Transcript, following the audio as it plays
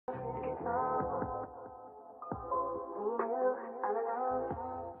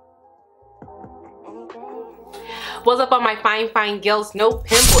What's up, all my fine girls? No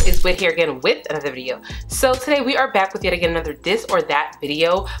pimple. It's Whit here again with another video. So today we are back with yet again another this or that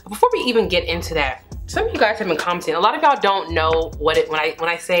video. But before we even get into that, some of you guys have been commenting. A lot of y'all don't know what it when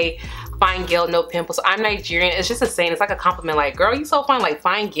I say fine girl, no pimple. So I'm Nigerian. It's just a saying. It's like a compliment. Like, girl, you so fine. Like,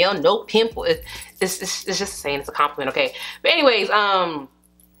 fine girl, no pimple. It's just a saying. It's a compliment. Okay. But anyways,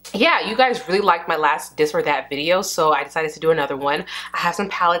 yeah, you guys really liked my last this or that video, so I decided to do another one. I have some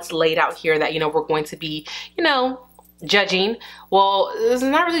palettes laid out here that, you know, we're going to be, you know, judging. Well, it's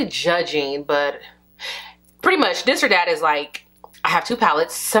not really judging, but pretty much this or that is like, I have two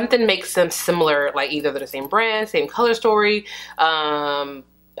palettes. Something makes them similar, like either they're the same brand, same color story. I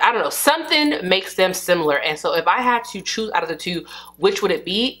don't know, something makes them similar. And so if I had to choose out of the two, which would it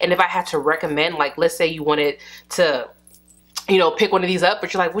be? And if I had to recommend, like, let's say you wanted to, you know, pick one of these up,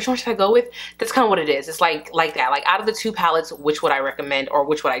 but you're like, which one should I go with? That's kind of what it is. It's like that. Like, out of the two palettes, which would I recommend or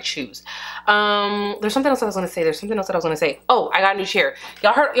which would I choose? There's something else I was going to say. Oh, I got a new chair.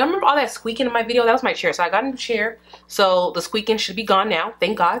 Y'all remember all that squeaking in my video? That was my chair. So I got a new chair. So the squeaking should be gone now.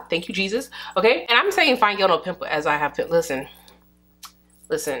 Thank God. Thank you, Jesus. Okay. And I'm saying fine girl, no pimple, as I have to listen.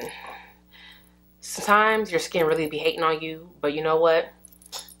 Sometimes your skin really be hating on you, but you know what?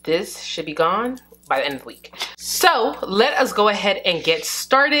 This should be gone by the end of the week. So let us go ahead and get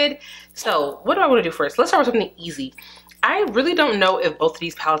started. So what do I want to do first? Let's start with something easy. I really don't know if both of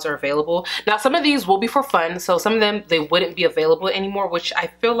these palettes are available. Now, some of these will be for fun. So some of them, they wouldn't be available anymore, which I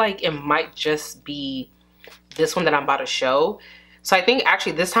feel like it might just be this one that I'm about to show. So I think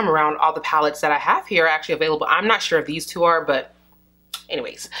actually this time around, all the palettes that I have here are actually available. I'm not sure if these two are, but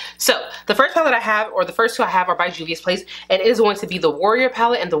anyways, so the first palette I have, or the first two I have, are by Juvia's Place, and it is going to be the Warrior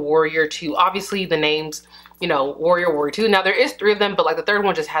palette and the Warrior 2. Obviously the names, you know, Warrior, Warrior 2. Now there is 3 of them, but like the third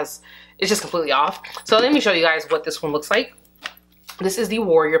one just has, it's just completely off. So let me show you guys what this one looks like. This is the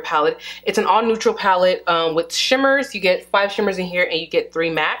Warrior palette. It's an all neutral palette with shimmers. You get 5 shimmers in here and you get 3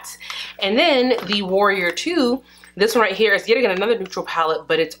 mattes. And then the Warrior 2, this one right here is yet again another neutral palette,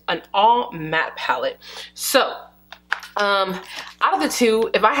 but it's an all matte palette. So out of the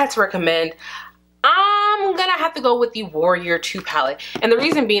two, if I had to recommend, I'm gonna have to go with the Warrior 2 palette. And the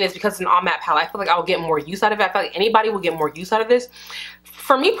reason being is because it's an all matte palette. I feel like I'll get more use out of it. I feel like anybody will get more use out of this.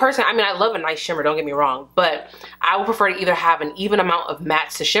 For me personally, I mean, I love a nice shimmer, don't get me wrong, but I would prefer to either have an even amount of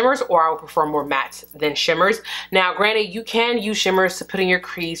mattes to shimmers, or I would prefer more mattes than shimmers. Now, granted, you can use shimmers to put in your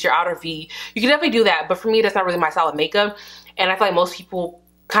crease, your outer V. You can definitely do that, but for me, that's not really my style of makeup. And I feel like most people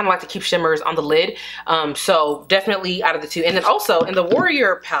kind of like to keep shimmers on the lid. So definitely out of the two. And then also in the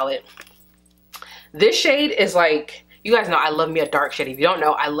Warrior palette, this shade is like, you guys know I love me a dark shade. If you don't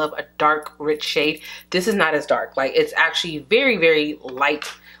know, I love a dark, rich shade. This is not as dark. Like, it's actually very, very light.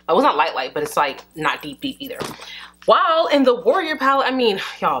 Well, it's not light, but it's like not deep either. While in the Warrior palette, I mean,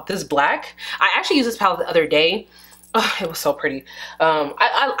 y'all, this black, I actually used this palette the other day. Oh, it was so pretty.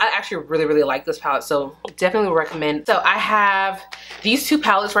 I actually really like this palette, so definitely recommend. So I have these two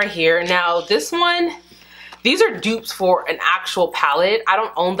palettes right here. Now this one, these are dupes for an actual palette. I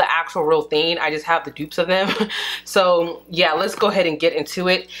don't own the actual real thing. I just have the dupes of them. So yeah, let's go ahead and get into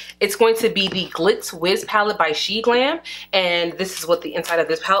it. It's going to be the Glitz Wiz palette by She Glam. And this is what the inside of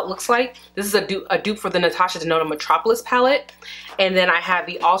this palette looks like. This is a dupe for the Natasha Denona Metropolis palette. And then I have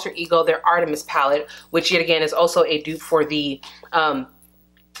the Alter Ego, their Artemis palette, which yet again is also a dupe for the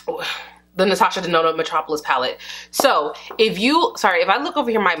Natasha Denona Metropolis palette. So if I look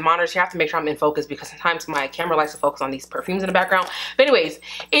over here, my monitors, you have to make sure I'm in focus because sometimes my camera likes to focus on these perfumes in the background. But anyways,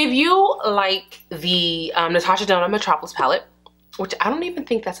 if you like the Natasha Denona Metropolis palette, which I don't even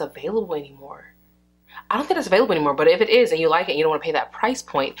think that's available anymore. I don't think it's available anymore, but if it is and you like it and you don't want to pay that price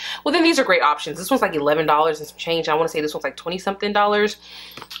point, well, then these are great options. This one's like $11 and some change. I want to say this one's like 20 something dollars.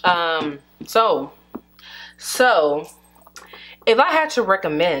 So if I had to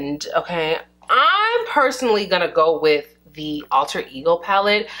recommend, okay, I'm personally gonna go with the Alter Ego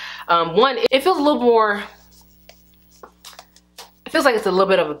palette. One, it feels a little more, it feels like it's a little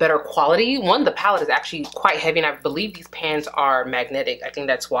bit of a better quality. One, the palette is actually quite heavy, and I believe these pans are magnetic. I think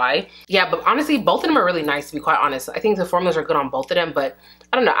that's why. Yeah, but honestly, both of them are really nice, to be quite honest. I think the formulas are good on both of them, but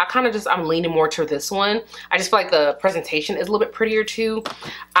I don't know. I'm leaning more to this one. I just feel like the presentation is a little bit prettier too.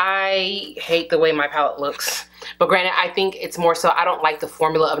 I hate the way my palette looks. But granted, I think it's more so I don't like the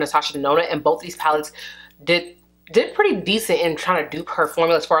formula of Natasha Denona, and both these palettes did pretty decent in trying to dupe her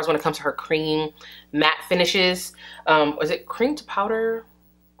formula as far as when it comes to her cream matte finishes. Was it cream to powder?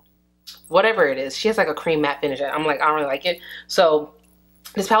 Whatever it is. She has like a cream matte finish. I'm like, I don't really like it. So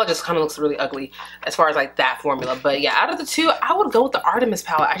This palette just kind of looks really ugly as far as like that formula. But yeah, out of the two, I would go with the Artemis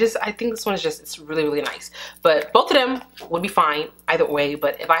palette. I think this one is just, it's really, really nice. But both of them would be fine either way.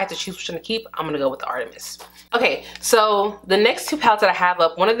 But if I had to choose which one to keep, I'm going to go with the Artemis. Okay, so the next two palettes that I have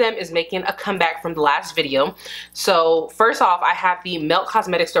up, one of them is making a comeback from the last video. So first off, I have the Melt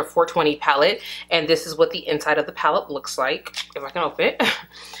Cosmetics Store 420 palette. And this is what the inside of the palette looks like, if I can open it.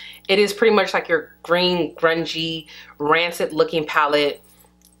 It is pretty much like your green, grungy, rancid looking palette.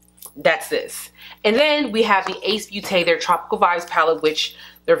 That's this. And then we have the Ace Beauté, their Tropical Vibes palette, which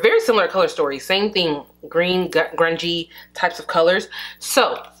they're very similar color stories. Same thing, green, grungy types of colors.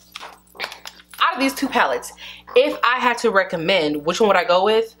 So out of these two palettes, if I had to recommend which one would I go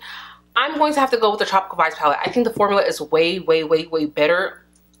with, I'm going to have to go with the Tropical Vibes palette. I think the formula is way, way, way, way better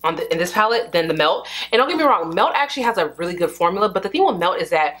in this palette than the Melt. And don't get me wrong, Melt actually has a really good formula, but the thing with Melt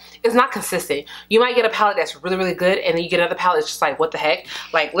is that it's not consistent. You might get a palette that's really, really good, and then you get another palette that's just like, what the heck?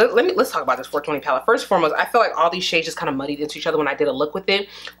 Like, let's talk about this 420 palette. First and foremost, I feel like all these shades just kind of muddied into each other when I did a look with it.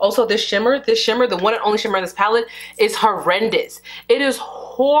 Also, this shimmer, the one and only shimmer in this palette is horrendous. It is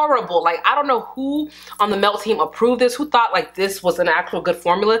horrible. Like, I don't know who on the Melt team approved this, who thought like this was an actual good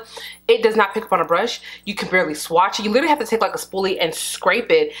formula. It does not pick up on a brush. You can barely swatch it. You literally have to take like a spoolie and scrape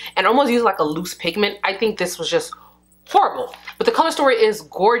it and almost use like a loose pigment. I think this was just horrible. But the color story is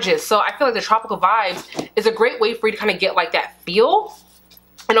gorgeous. So I feel like the Tropical Vibes is a great way for you to kind of get like that feel.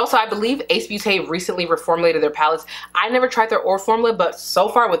 And also, I believe Ace Beauté recently reformulated their palettes. I never tried their Or formula, but so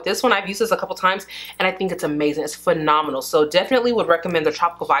far with this one, I've used this a couple times, and I think it's amazing. It's phenomenal. So definitely would recommend the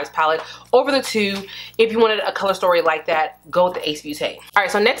Tropical Vibes palette over the two. If you wanted a color story like that, go with the Ace Beauté. All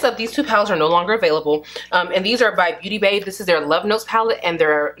right, so next up, these two palettes are no longer available, and these are by Beauty Bay. This is their Love Notes palette and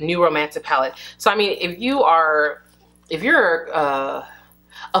their New Romantic palette. So I mean, if you're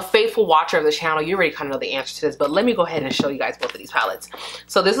a faithful watcher of the channel, you already kind of know the answer to this, but let me go ahead and show you guys both of these palettes.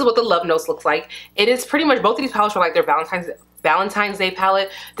 So this is what the Love Notes looks like. It is pretty much, both of these palettes are like their Valentine's Day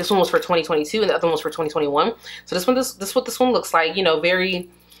palette. This one was for 2022 and the other one was for 2021. So this is what this one looks like, you know, very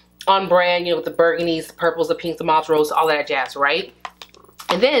on brand, you know, with the burgundies, the purples, the pinks, the mauves, rose, all that jazz, right?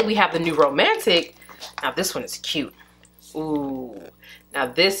 And then we have the New Romantic. Now this one is cute. Ooh, now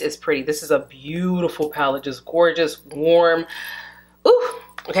this is pretty. This is a beautiful palette, just gorgeous, warm. Ooh.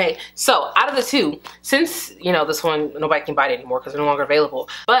 Okay, so out of the two, since, you know, this one, nobody can buy it anymore because they're no longer available.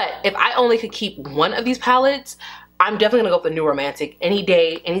 But if I only could keep one of these palettes, I'm definitely gonna go with the New Romantic. Any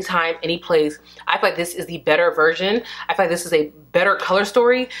day, anytime, any place. I feel like this is the better version. I feel like this is a better color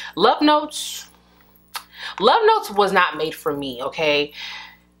story. Love Notes was not made for me, okay?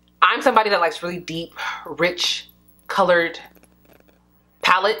 I'm somebody that likes really deep, rich, colored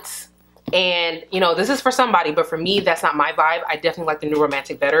palettes. And, you know, this is for somebody, but for me, that's not my vibe. I definitely like the New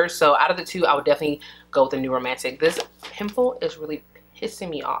Romantic better. So out of the two, I would definitely go with the New Romantic. This pimple is really pissing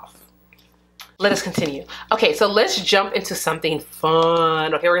me off. Let us continue. Okay, so let's jump into something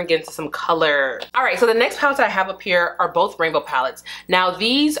fun. Okay, we're gonna get into some color. All right, so the next palettes I have up here are both rainbow palettes. Now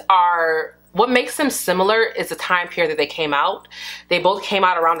these are, what makes them similar is the time period that they came out. They both came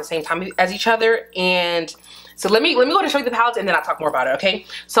out around the same time as each other, and so let me go ahead and show you the palettes and then I'll talk more about it, okay?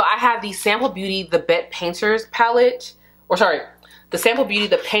 So I have the Sample Beauty, the Beth Painters palette, or sorry, the Sample Beauty,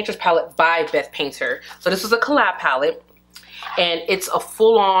 the Painters palette by Beth Painter. So this is a collab palette and it's a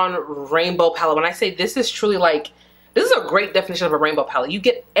full-on rainbow palette. When I say this is truly like, this is a great definition of a rainbow palette. You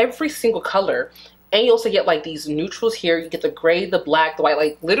get every single color and you also get like these neutrals here. You get the gray, the black, the white,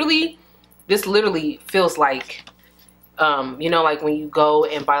 like literally, this literally feels like, you know, like when you go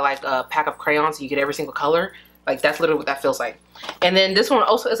and buy like a pack of crayons, you get every single color. Like that's literally what that feels like. And then this one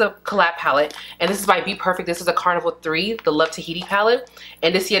also is a collab palette, and this is by Be Perfect. This is a Carnival 3, the Love Tahiti palette.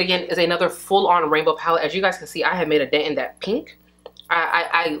 And this yet again is another full-on rainbow palette. As you guys can see, I have made a dent in that pink.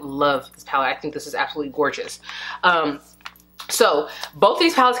 I love this palette. I think this is absolutely gorgeous. So both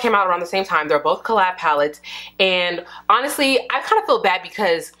these palettes came out around the same time. They're both collab palettes. And honestly, I kind of feel bad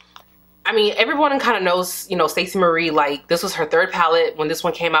because I mean, everyone kind of knows, you know, Stacey Marie, like this was her third palette when this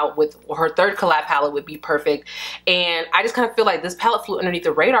one came out with her third collab palette would Be Perfect. And I just kind of feel like this palette flew underneath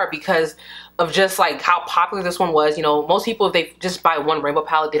the radar because of just like how popular this one was. You know, most people, if they just buy one rainbow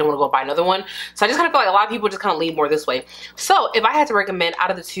palette, they don't want to go buy another one. So I just kind of feel like a lot of people just kind of lean more this way. So if I had to recommend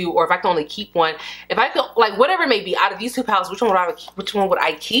out of the two, or if I can only keep one, if I could, like whatever it may be, out of these two palettes, which one would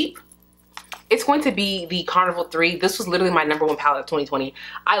I keep? It's going to be the Carnival 3. This was literally my #1 palette of 2020.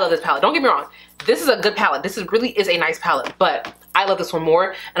 I love this palette. Don't get me wrong. This is a good palette. This is really is a nice palette, but I love this one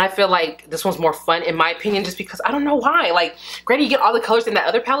more. And I feel like this one's more fun in my opinion, just because I don't know why. Like, granted, you get all the colors in that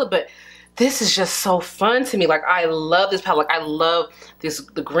other palette, but this is just so fun to me. Like, I love this palette. Like, I love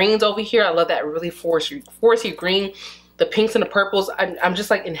the greens over here. I love that really foresty green. the pinks and the purples. I'm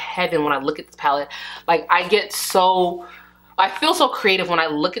just like in heaven when I look at this palette. Like I feel so creative when I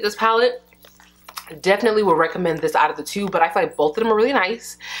look at this palette. Definitely would recommend this out of the two, but I feel like both of them are really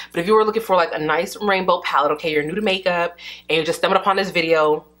nice. But if you were looking for like a nice rainbow palette, okay, you're new to makeup and you're just stumbling upon this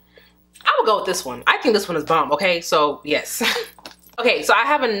video, I would go with this one. I think this one is bomb, okay? So yes. Okay, so I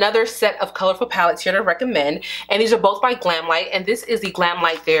have another set of colorful palettes here to recommend, and these are both by Glamlight, and this is the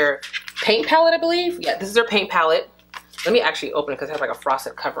Glamlight, their paint palette, I believe. Yeah, this is their paint palette. Let me actually open it because it has like a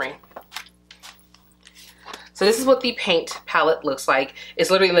frosted covering. So this is what the paint palette looks like. It's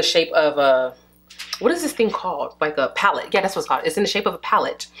literally in the shape of a, what is this thing called? Like a palette. Yeah, that's what it's called. It's in the shape of a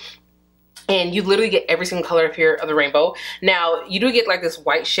palette. And you literally get every single color up here of the rainbow. Now, you do get like this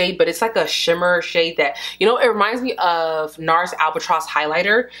white shade, but it's like a shimmer shade that, you know, it reminds me of NARS Albatross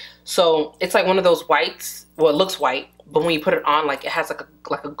highlighter. So it's like one of those whites. Well, it looks white, but when you put it on, like it has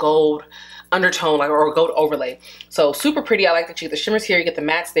like a gold undertone, like, or a gold overlay. So super pretty. I like that you get the shimmers here, you get the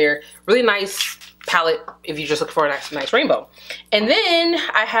mattes there. Really nice palette if you just look for a nice rainbow. And then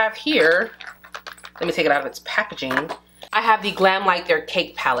I have here, let me take it out of its packaging. I have the Glamlight, their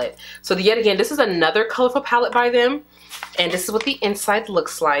cake palette. So yet again, this is another colorful palette by them. And this is what the inside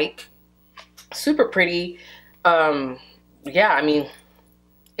looks like. Super pretty. Yeah, I mean,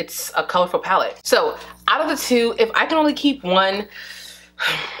 it's a colorful palette. So out of the two, if I can only keep one,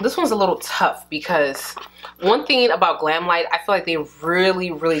 this one's a little tough because one thing about Glamlight, I feel like they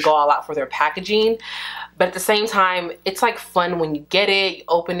really, really go all out for their packaging. But at the same time, it's like fun when you get it, you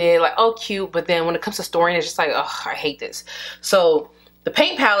open it, like, oh, cute. But then when it comes to storing, it's just like, oh, I hate this. So the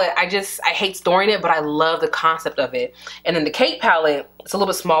paint palette, I hate storing it, but I love the concept of it. And then the cake palette, it's a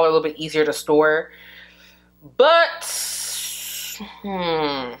little bit smaller, a little bit easier to store. But,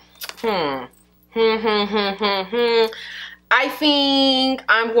 I think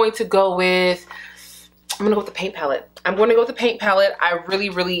I'm going to go with, I'm gonna go with the paint palette. I'm going to go with the paint palette. I really,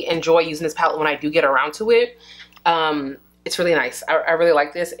 really enjoy using this palette when I do get around to it. It's really nice. I really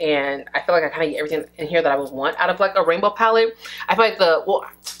like this, and I feel like I kind of get everything in here that I would want out of like a rainbow palette. I feel like well,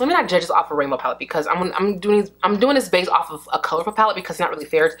 let me not judge this off a rainbow palette because I'm doing this based off of a colorful palette because it's not really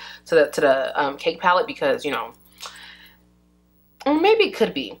fair to the cake palette because, you know, or maybe it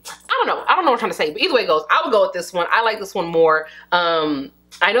could be. I don't know what I'm trying to say, but either way it goes, I would go with this one. I like this one more.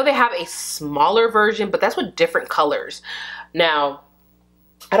 I know they have a smaller version, but that's with different colors. Now,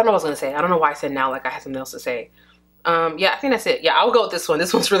 I don't know what I was gonna say. I don't know why I said now like I had something else to say. Yeah, I think that's it. Yeah, I'll go with this one.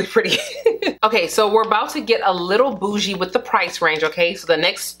 This one's really pretty. Okay, so we're about to get a little bougie with the price range, okay? So the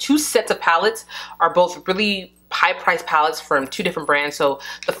next two sets of palettes are both really high price palettes from two different brands. So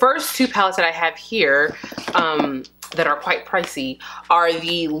the first two palettes that I have here, that are quite pricey are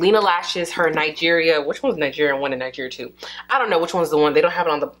the Lena Lashes, her Nigeria, which one's Nigeria and one in Nigeria too? I don't know which one's the one. They don't have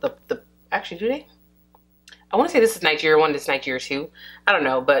it on the actually, do they? I want to say this is Nigeria one, this is Nigeria too. I don't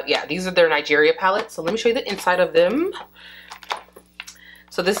know, but yeah, these are their Nigeria palettes. So let me show you the inside of them.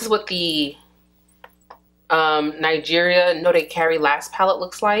 So this is what the Nigeria No They Carry Last palette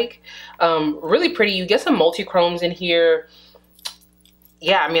looks like. Really pretty. You get some multi-chromes in here.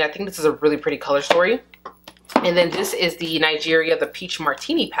 Yeah, I mean, I think this is a really pretty color story. And then this is the Nigeria, the Peach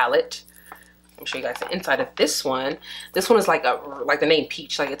Martini palette. Let me show you guys the inside of this one. This one is like the name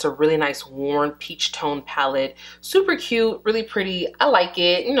Peach. Like it's a really nice warm peach tone palette. Super cute, really pretty. I like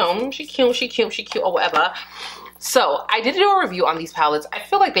it. You know, she cute, or whatever. So I did do a review on these palettes. I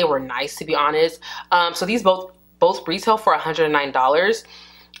feel like they were nice, to be honest. So these both retail for $109.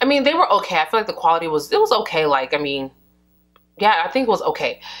 I mean, they were okay. I feel like the quality was okay. Like, I mean, yeah, I think it was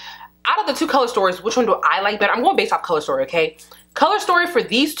okay. Out of the two color stories, which one do I like better? I'm going based off color story, okay? Color story for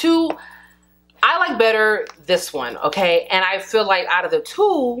these two, I like better this one, okay? And I feel like out of the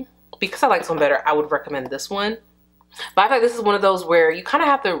two, because I like this one better, I would recommend this one. But I feel like this is one of those where you kind of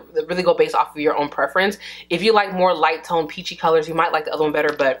have to really go based off of your own preference. If you like more light tone peachy colors, you might like the other one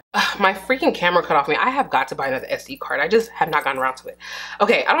better. But my freaking camera cut off me. I have got to buy another SD card. I just have not gotten around to it.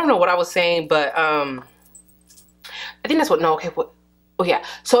 Okay, I don't know what I was saying, but I think that's what, no, okay, what? Oh yeah,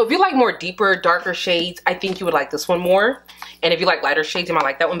 so if you like more deeper, darker shades, I think you would like this one more. And if you like lighter shades, you might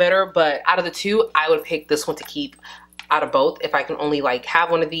like that one better. But out of the two, I would pick this one to keep out of both. If I can only like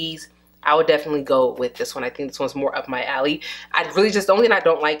have one of these, I would definitely go with this one. I think this one's more up my alley. I really just, the only thing I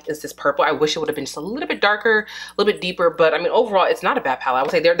don't like is this purple. I wish it would have been just a little bit darker, a little bit deeper. But I mean, overall, it's not a bad palette. I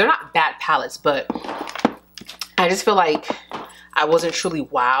would say they're not bad palettes, but I just feel like I wasn't truly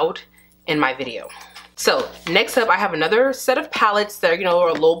wowed in my video. So next up, I have another set of palettes that, you know, are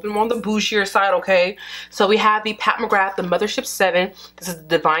a little bit more on the bougier side, okay? So we have the Pat McGrath, the Mothership 7. This is the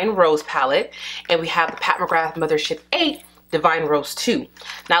Divine Rose palette. And we have the Pat McGrath Mothership 8, Divine Rose 2.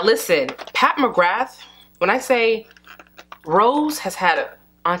 Now listen, Pat McGrath, when I say Rose has had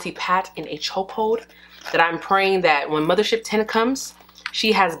Auntie Pat in a chokehold that I'm praying that when Mothership 10 comes,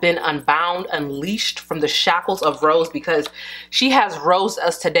 she has been unbound, unleashed from the shackles of Rose, because she has rosed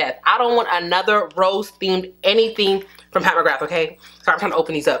us to death. I don't want another Rose themed anything from Pat McGrath, okay? So I'm trying to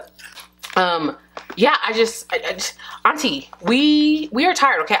open these up. Yeah, I just Auntie, we are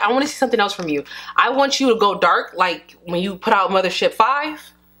tired, okay? I want to see something else from you. I want you to go dark like when you put out Mothership 5.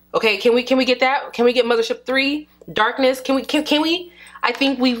 Okay, can we get that? Can we get Mothership 3? Darkness? Can we? I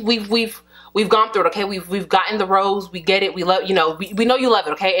think we've gone through it, okay? We've gotten the Rose, we get it, we love, you know, we know you love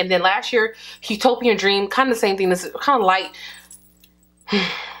it, okay? And then last year, Utopian Dream, kind of the same thing. This is kind of light.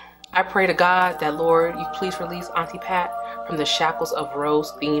 I pray to God that, Lord, you please release Auntie Pat from the shackles of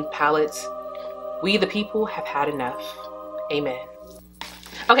Rose themed palettes. We the people have had enough. Amen.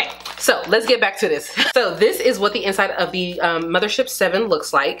 Okay, so let's get back to this. So this is what the inside of the Mothership 7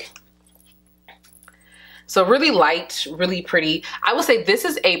 looks like. So really light, really pretty. I will say this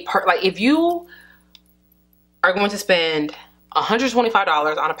is a like if you are going to spend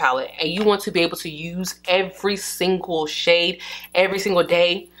 $125 on a palette and you want to be able to use every single shade every single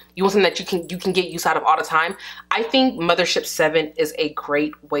day, you want something that you can get use out of all the time, I think Mothership 7 is a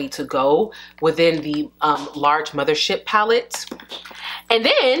great way to go within the large Mothership palette. And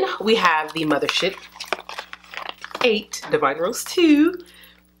then we have the Mothership 8 Divine Rose 2,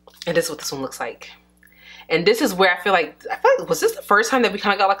 and this is what this one looks like. And this is where I feel like, was this the first time that we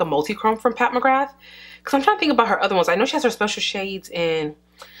kind of got like a multi-chrome from Pat McGrath? Because I'm trying to think about her other ones. I know she has her special shades in, I'm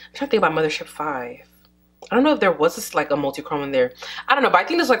trying to think about Mothership 5. I don't know if there was this like a multi-chrome in there. I don't know, but I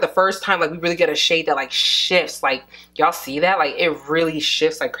think this is like the first time like we really get a shade that like shifts. Like, y'all see that? Like, it really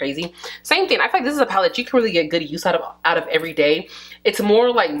shifts like crazy. Same thing, I feel like this is a palette you can really get good use out of every day. It's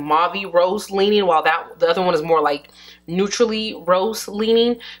more like mauve-y rose leaning, while the other one is more like neutrally rose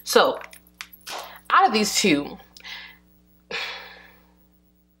leaning. So out of these two,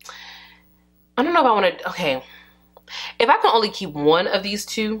 I don't know if I want to, okay. If I can only keep one of these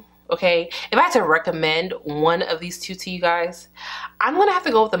two, okay, if I had to recommend one of these two to you guys, I'm gonna have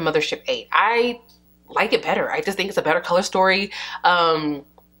to go with the Mothership 8. I like it better. I just think it's a better color story. I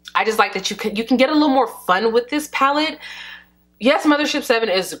just like that you can get a little more fun with this palette. Yes, Mothership 7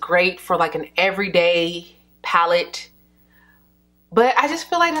 is great for like an everyday palette, but I just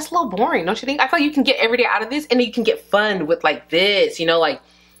feel like that's a little boring, don't you think? I feel like you can get every day out of this, and then you can get fun with like this, you know, like,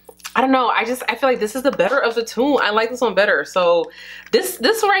 I don't know. I feel like this is the better of the two. I like this one better. So this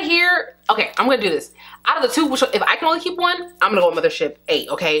right here, okay, I'm gonna do this. Out of the two, if I can only keep one, I'm gonna go with Mothership 8,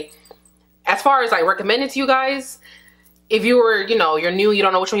 okay? As far as like recommending to you guys, if you were, you know, you're new, you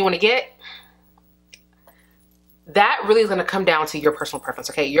don't know which one you want to get, that really is gonna come down to your personal preference,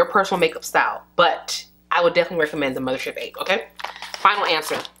 okay? Your personal makeup style. But I would definitely recommend the Mothership 8, okay? Final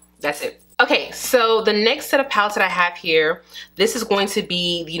answer. That's it. Okay, so the next set of palettes that I have here, this is going to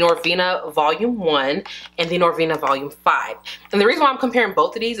be the Norvina Volume 1 and the Norvina Volume 5. And the reason why I'm comparing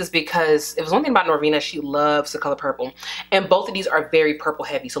both of these is because if there's one thing about Norvina, she loves the color purple. And both of these are very purple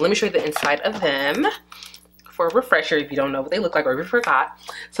heavy. So let me show you the inside of them for a refresher if you don't know what they look like or if you forgot.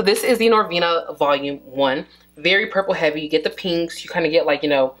 So this is the Norvina Volume 1. Very purple heavy. You get the pinks. You kind of get like, you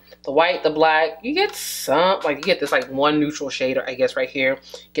know, the white, the black. You get some, like you get this like one neutral shade, I guess, right here.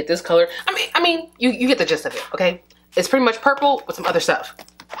 Get this color. I mean, you get the gist of it, okay? It's pretty much purple with some other stuff.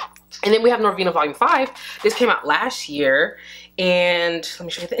 And then we have Norvina Volume 5. This came out last year. And let me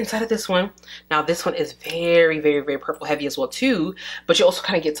show you the inside of this one. Now this one is very, very, very purple heavy as well too. But you also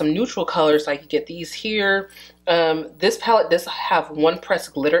kind of get some neutral colors, like you get these here. This palette does have one press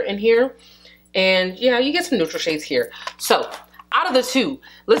glitter in here. And yeah, you get some neutral shades here. So out of the two,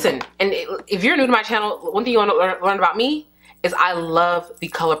 listen, and if you're new to my channel, one thing you want to learn about me is I love the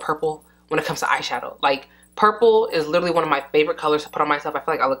color purple when it comes to eyeshadow. Like, purple is literally one of my favorite colors to put on myself. I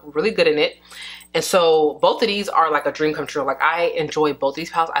feel like I look really good in it. And so both of these are like a dream come true. Like, I enjoy both these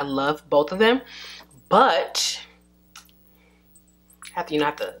palettes. I love both of them. But you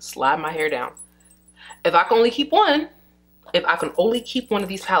have to slide my hair down. If I can only keep one, of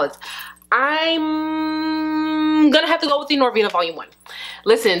these palettes, I'm gonna have to go with the Norvina Volume 1.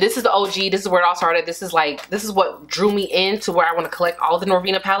 Listen, this is the OG. This is where it all started. This is what drew me into where I want to collect all the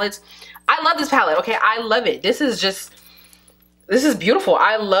Norvina palettes. I love this palette, okay? I love it. This is beautiful.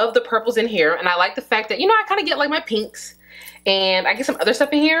 I love the purples in here, and I like the fact that, you know, I kind of get like my pinks, and I get some other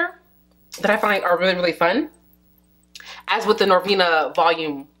stuff in here that I find are really, really fun. As with the Norvina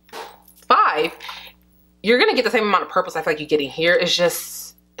Volume 5, you're gonna get the same amount of purples I feel like you get in here. It's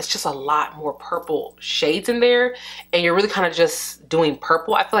just it's just a lot more purple shades in there, and you're really kind of just doing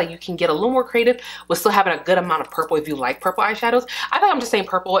purple. I feel like you can get a little more creative with still having a good amount of purple if you like purple eyeshadows. I feel like I'm just saying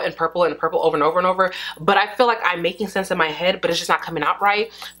purple and purple and purple over and over and over, but I feel like I'm making sense in my head, but it's just not coming out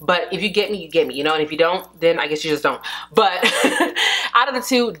right. But if you get me, you get me, you know, and if you don't, then I guess you just don't. But out of the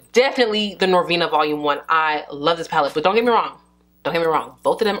two, definitely the Norvina Volume 1. I love this palette, but don't get me wrong. Don't get me wrong.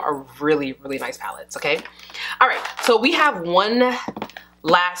 Both of them are really, really nice palettes, okay? All right, so we have one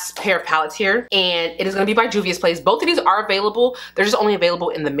last pair of palettes here, and it is going to be by Juvia's Place. Both of these are available. They're just only available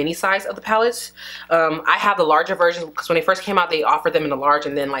in the mini size of the palettes. I have the larger version because when they first came out, they offered them in the large,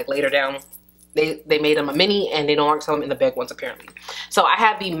 and then like later down, they made them a mini, and they no longer sell them in the big ones apparently. So I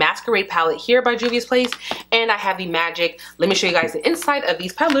have the Masquerade palette here by Juvia's Place, and I have the Magic. Let me show you guys the inside of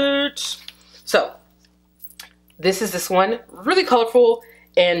these palettes. So this is this one, really colorful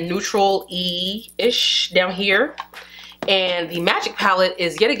and neutral-y-ish down here. And the Magic palette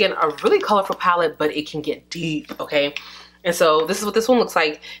is yet again a really colorful palette, but it can get deep, okay? And so this is what this one looks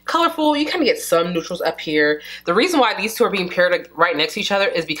like. Colorful, you kind of get some neutrals up here. The reason why these two are being paired right next to each other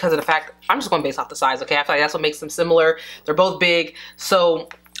is because of the fact, I'm just going based off the size, okay? I feel like that's what makes them similar. They're both big. So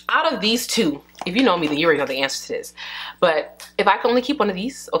out of these two, if you know me, then you already know the answer to this. But if I could only keep one of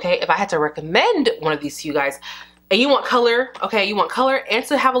these, okay? If I had to recommend one of these to you guys, and you want color, okay? You want color and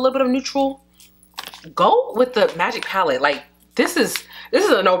to have a little bit of neutral, go with the Magic palette. Like this is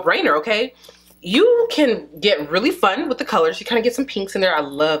a no-brainer, okay? You can get really fun with the colors. You kind of get some pinks in there. I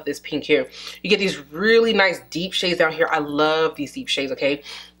love this pink here. You get these really nice deep shades down here. I love these deep shades, okay?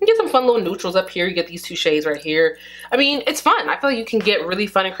 You get some fun little neutrals up here. You get these two shades right here. I mean, it's fun. I feel like you can get really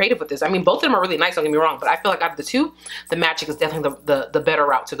fun and creative with this. I mean, both of them are really nice, don't get me wrong, but I feel like out of the two, the Magic is definitely the better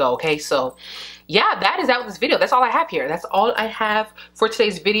route to go, okay? So yeah, that is out of this video. That's all I have here. That's all I have for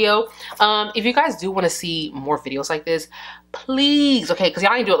today's video. If you guys do want to see more videos like this, please, okay, because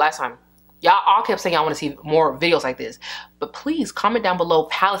y'all didn't do it last time. Y'all all kept saying y'all want to see more videos like this, but please comment down below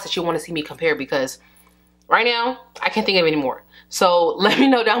palettes that you want to see me compare, because right now I can't think of any more. So let me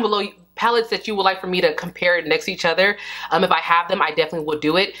know down below palettes that you would like for me to compare next to each other. If I have them, I definitely will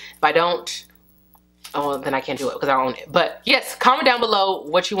do it. If I don't, oh, then I can't do it because I don't own it. But yes, comment down below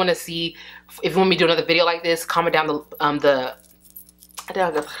what you want to see. If you want me to do another video like this, comment down the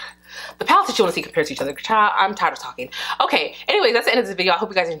palettes that you want to see compared to each other. Child, I'm tired of talking. Okay, anyways, that's the end of this video. I hope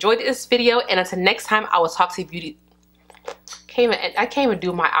you guys enjoyed this video, and until next time, I will talk to you beauty. I can't even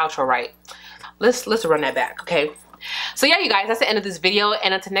do my outro right. Let's run that back, okay? So yeah, you guys, that's the end of this video,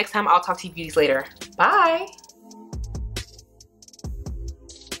 and until next time, I'll talk to you beauties later. Bye.